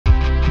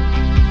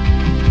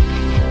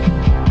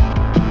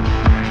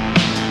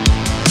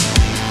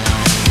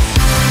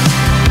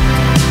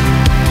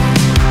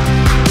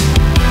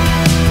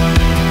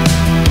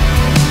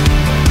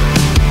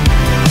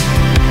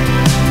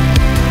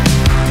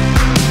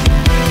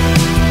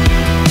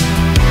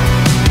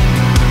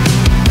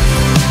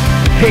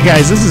Hey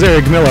guys, this is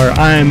Eric Miller.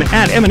 I'm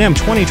at M&M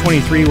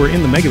 2023. We're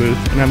in the Mega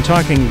Booth, and I'm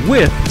talking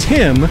with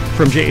Tim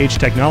from JH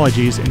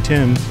Technologies. And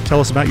Tim, tell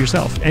us about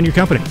yourself and your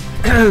company.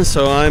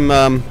 So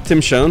I'm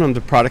Tim Schoen. I'm the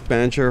product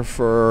manager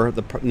for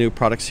the new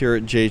products here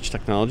at JH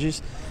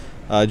Technologies.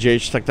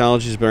 JH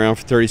Technologies has been around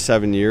for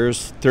 37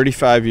 years.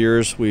 35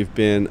 years we've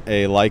been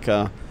a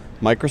Leica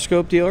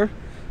microscope dealer,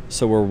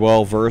 so we're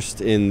well versed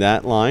in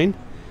that line.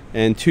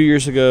 And 2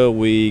 years ago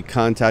we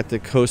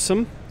contacted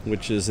Coxem,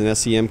 which is an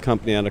SEM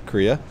company out of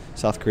Korea,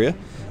 South Korea,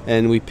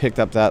 and we picked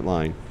up that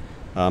line.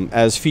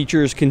 As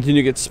features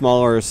continue to get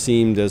smaller, it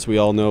seemed, as we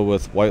all know,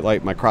 with white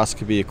light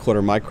microscopy, a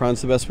quarter micron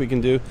is the best we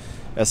can do.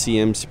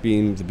 SEM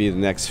seemed to be the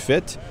next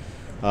fit.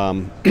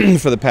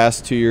 For the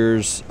past 2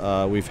 years,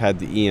 we've had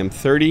the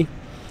EM40,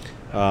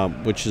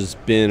 which has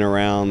been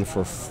around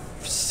for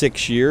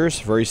 6 years,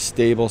 very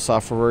stable,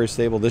 software very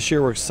stable. This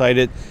year we're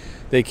excited.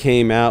 They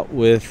came out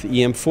with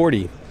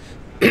EM40.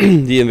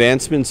 The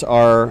advancements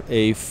are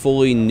a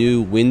fully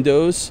new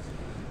Windows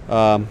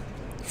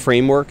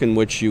framework in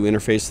which you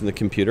interface in the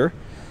computer.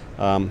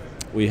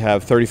 We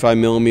have 35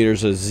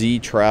 millimeters of Z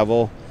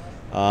travel,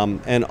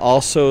 and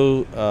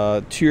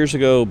also 2 years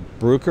ago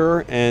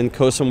Bruker and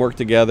Coxem worked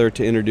together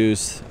to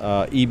introduce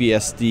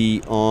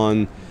EBSD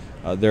on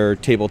their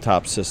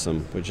tabletop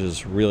system, which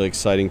is really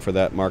exciting for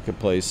that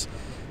marketplace.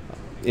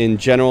 In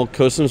general,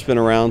 Coxem's been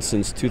around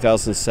since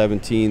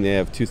 2017. They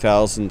have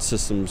 2,000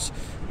 systems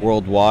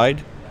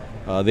worldwide.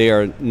 They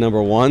are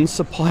 #1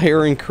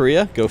 supplier in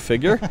Korea, go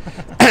figure,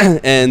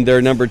 and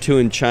they're #2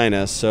 in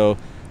China. So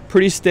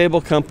pretty stable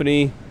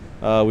company.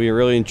 We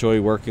really enjoy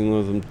working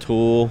with them.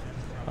 Tool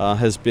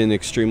has been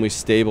extremely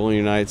stable in the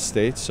United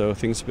States, so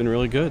things have been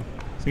really good.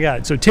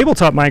 Yeah, so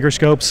tabletop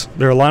microscopes,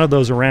 there are a lot of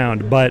those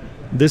around, but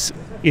this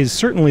is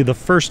certainly the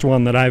first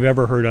one that I've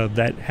ever heard of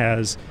that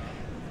has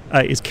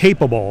is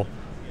capable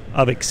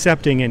of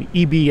accepting an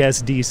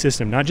EBSD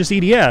system, not just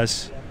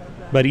EDS,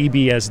 but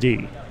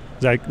EBSD.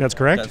 That's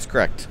correct? That's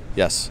correct,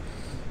 yes.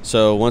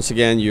 So once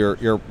again,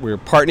 we're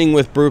partnering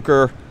with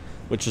Bruker,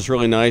 which is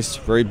really nice,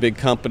 very big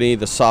company.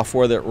 The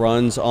software that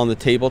runs on the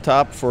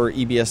tabletop for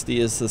EBSD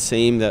is the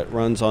same that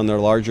runs on their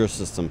larger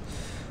system.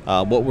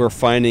 What we're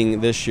finding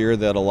this year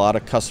that a lot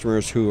of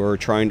customers who are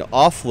trying to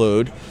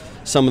offload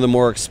some of the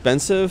more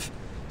expensive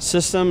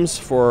systems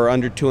for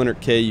under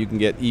 200K, you can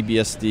get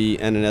EBSD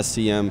and an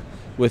SEM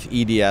with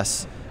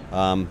EDS.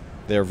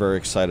 They're very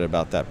excited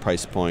about that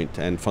price point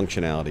and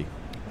functionality.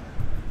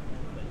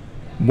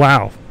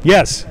 Wow,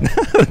 yes,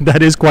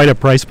 that is quite a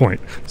price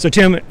point. So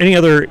Tim, any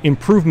other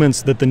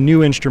improvements that the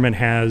new instrument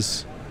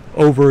has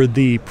over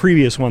the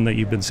previous one that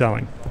you've been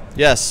selling?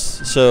 Yes,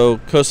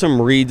 so Coxem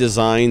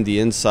redesigned the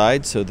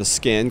inside, so the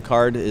scan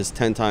card is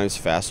 10 times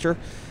faster,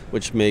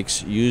 which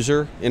makes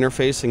user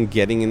interface and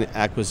getting an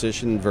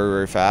acquisition very,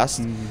 very fast.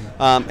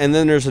 And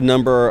then there's a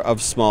number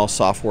of small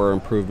software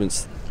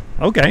improvements.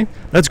 Okay,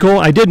 that's cool.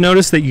 I did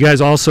notice that you guys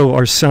also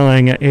are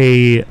selling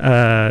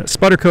a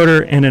sputter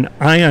coater and an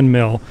ion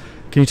mill.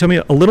 Can you tell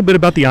me a little bit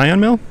about the ion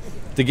mill?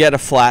 To get a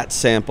flat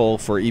sample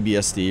for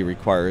EBSD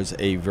requires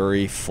a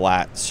very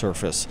flat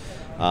surface.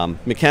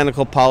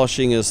 Mechanical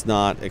polishing is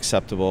not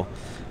acceptable.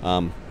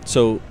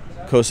 So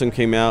Coxem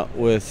came out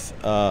with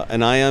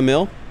an ion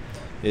mill.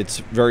 It's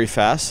very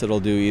fast.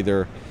 It'll do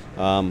either,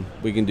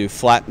 we can do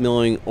flat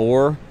milling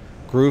or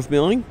groove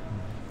milling.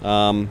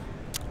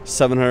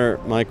 700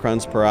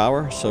 microns per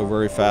hour, so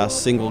very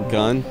fast, single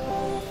gun,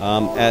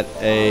 at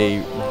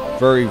a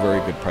very, very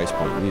good price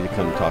point. You need to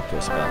come and talk to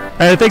us about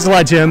it. Thanks a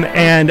lot, Tim,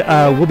 and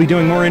we'll be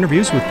doing more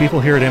interviews with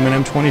people here at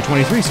M&M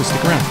 2023, so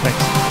stick around.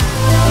 Thanks.